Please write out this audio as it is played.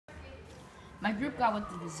My group got what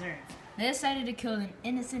they deserved. They decided to kill an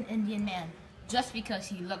innocent Indian man just because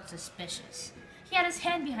he looked suspicious. He had his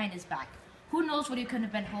hand behind his back. Who knows what he could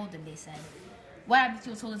have been holding, they said. What happened if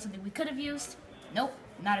he was holding something we could have used? Nope,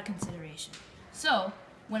 not a consideration. So,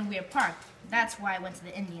 when we were parked, that's why I went to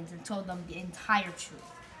the Indians and told them the entire truth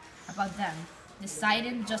about them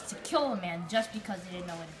deciding just to kill a man just because they didn't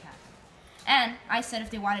know what had happened. And I said if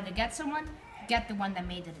they wanted to get someone, get the one that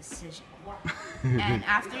made the decision. And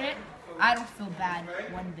after it, I don't feel bad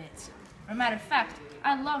one bit. As a matter of fact,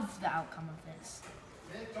 I love the outcome of this.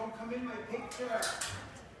 Don't come in my picture.